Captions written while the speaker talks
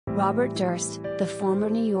Robert Durst, the former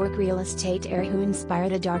New York real estate heir who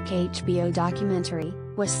inspired a dark HBO documentary,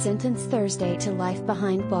 was sentenced Thursday to life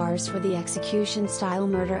behind bars for the execution-style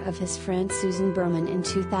murder of his friend Susan Berman in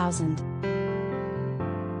 2000.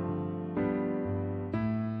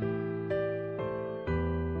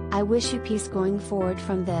 "I wish you peace going forward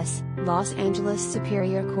from this," Los Angeles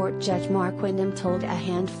Superior Court Judge Mark Windham told a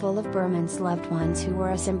handful of Berman's loved ones who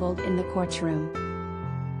were assembled in the courtroom.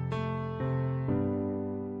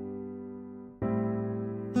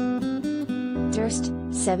 Durst,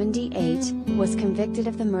 78, was convicted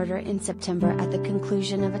of the murder in September at the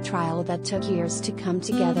conclusion of a trial that took years to come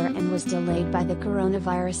together and was delayed by the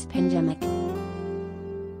coronavirus pandemic.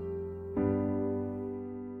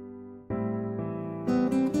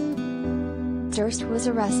 Durst was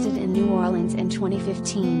arrested in New Orleans in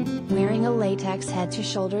 2015, wearing a latex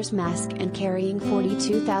head-to-shoulders mask and carrying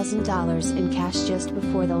 $42,000 in cash just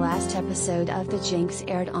before the last episode of The Jinx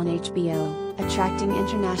aired on HBO, attracting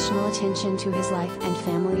international attention to his life and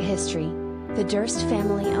family history. The Durst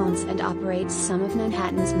family owns and operates some of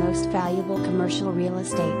Manhattan's most valuable commercial real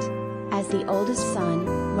estate. As the oldest son,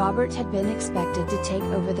 Robert had been expected to take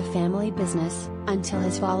over the family business, until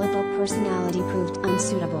his volatile personality proved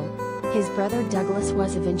unsuitable. His brother Douglas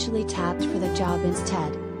was eventually tapped for the job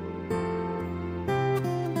instead.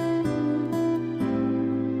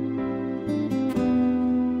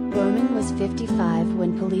 Berman was 55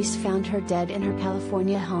 when police found her dead in her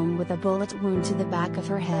California home with a bullet wound to the back of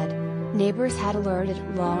her head. Neighbors had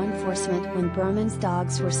alerted law enforcement when Berman's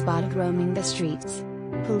dogs were spotted roaming the streets.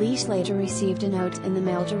 Police later received a note in the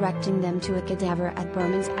mail directing them to a cadaver at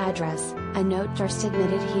Berman's address, a note Durst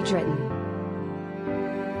admitted he'd written.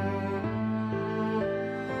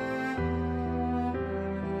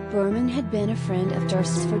 Berman had been a friend of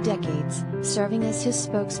Durst's for decades, serving as his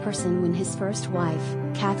spokesperson when his first wife,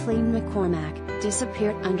 Kathleen McCormack,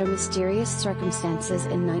 disappeared under mysterious circumstances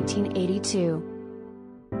in 1982.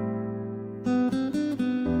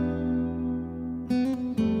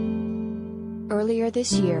 Earlier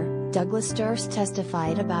this year, Douglas Durst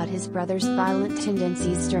testified about his brother's violent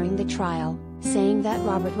tendencies during the trial, saying that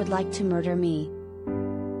Robert would like to murder me.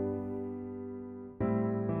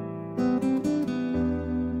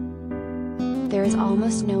 "There is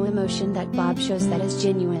almost no emotion that Bob shows that is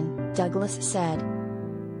genuine," Douglas said.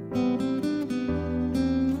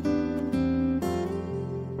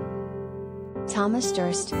 Thomas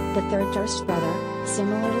Durst, the third Durst brother,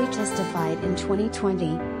 similarly testified in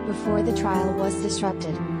 2020, before the trial was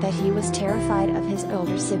disrupted, that he was terrified of his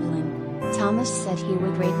older sibling. Thomas said he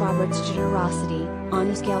would rate Robert's generosity, on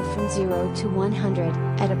a scale from 0 to 100,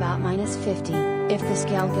 at about -50, if the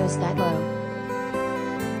scale goes that low.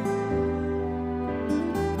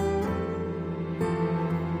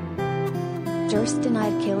 Durst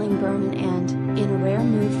denied killing Berman and, in a rare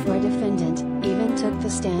move for a defendant, even took the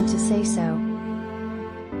stand to say so.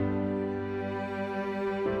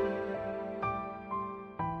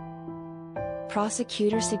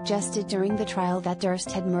 Prosecutors suggested during the trial that Durst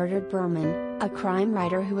had murdered Berman, a crime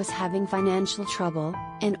writer who was having financial trouble,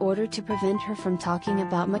 in order to prevent her from talking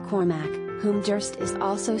about McCormack, whom Durst is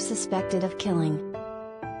also suspected of killing.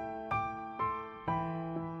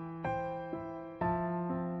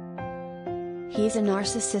 "He's a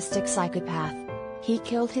narcissistic psychopath. He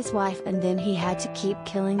killed his wife and then he had to keep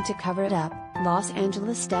killing to cover it up," Los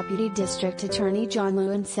Angeles Deputy District Attorney John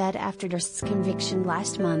Lewin said after Durst's conviction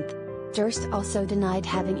last month. Durst also denied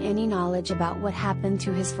having any knowledge about what happened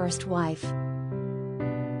to his first wife.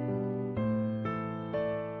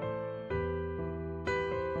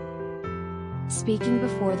 Speaking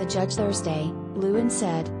before the judge Thursday, Lewin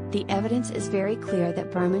said, "The evidence is very clear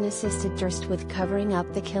that Berman assisted Durst with covering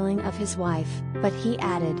up the killing of his wife," but he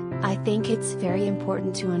added, "I think it's very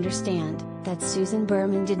important to understand that Susan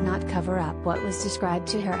Berman did not cover up what was described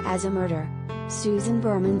to her as a murder. Susan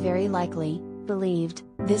Berman very likely believed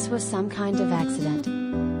this was some kind of accident."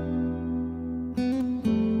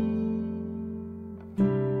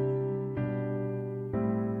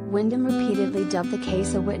 Windham repeatedly dubbed the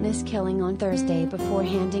case a witness killing on Thursday before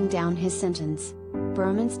handing down his sentence.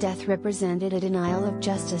 Berman's death represented a denial of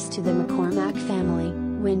justice to the McCormack family,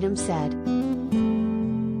 Windham said.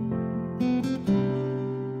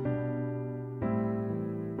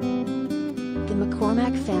 The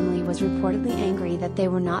McCormack family was reportedly angry that they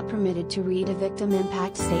were not permitted to read a victim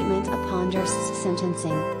impact statement upon Durst's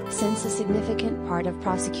sentencing, since a significant part of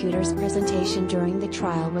prosecutors' presentation during the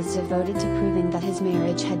trial was devoted to proving that his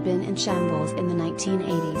marriage had been in shambles in the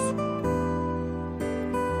 1980s.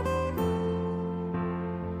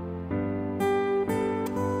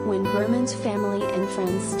 When Berman's family and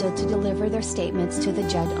friends stood to deliver their statements to the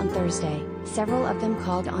judge on Thursday. Several of them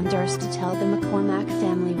called on Durst to tell the McCormack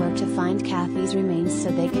family where to find Kathy's remains so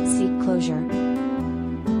they could seek closure.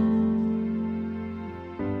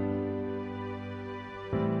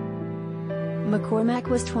 McCormack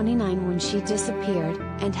was 29 when she disappeared,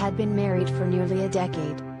 and had been married for nearly a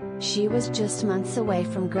decade. She was just months away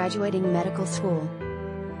from graduating medical school.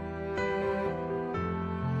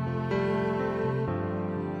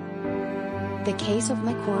 The case of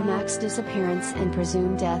McCormack's disappearance and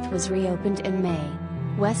presumed death was reopened in May.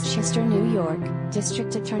 Westchester, New York,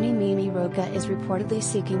 District Attorney Mimi Rocha is reportedly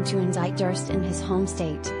seeking to indict Durst in his home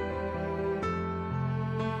state.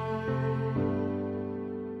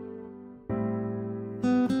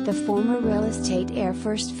 The former real estate heir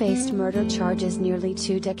first faced murder charges nearly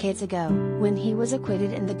 2 decades ago, when he was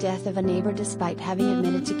acquitted in the death of a neighbor despite having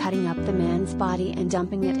admitted to cutting up the man's body and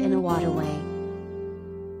dumping it in a waterway.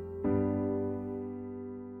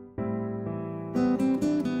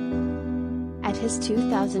 At his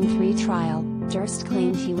 2003 trial, Durst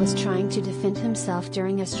claimed he was trying to defend himself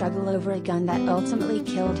during a struggle over a gun that ultimately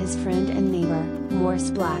killed his friend and neighbor, Morris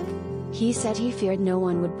Black. He said he feared no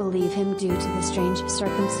one would believe him due to the strange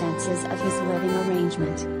circumstances of his living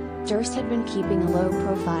arrangement. Durst had been keeping a low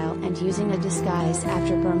profile and using a disguise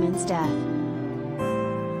after Berman's death.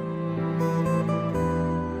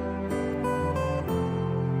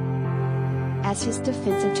 As his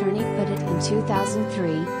defense attorney put it in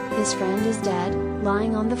 2003, his friend is dead,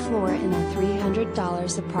 lying on the floor in a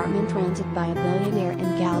 $300 apartment rented by a billionaire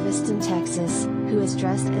in Galveston, Texas, who is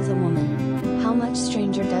dressed as a woman. How much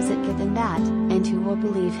stranger does it get than that, and who will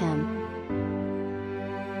believe him?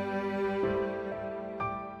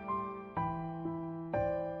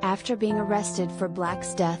 After being arrested for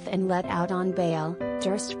Black's death and let out on bail,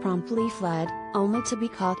 Durst promptly fled, only to be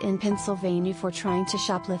caught in Pennsylvania for trying to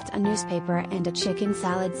shoplift a newspaper and a chicken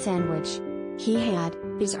salad sandwich. He had,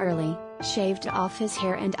 years early, shaved off his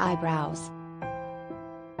hair and eyebrows.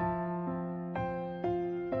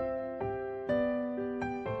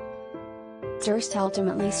 Durst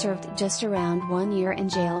ultimately served just around 1 year in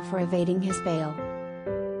jail for evading his bail.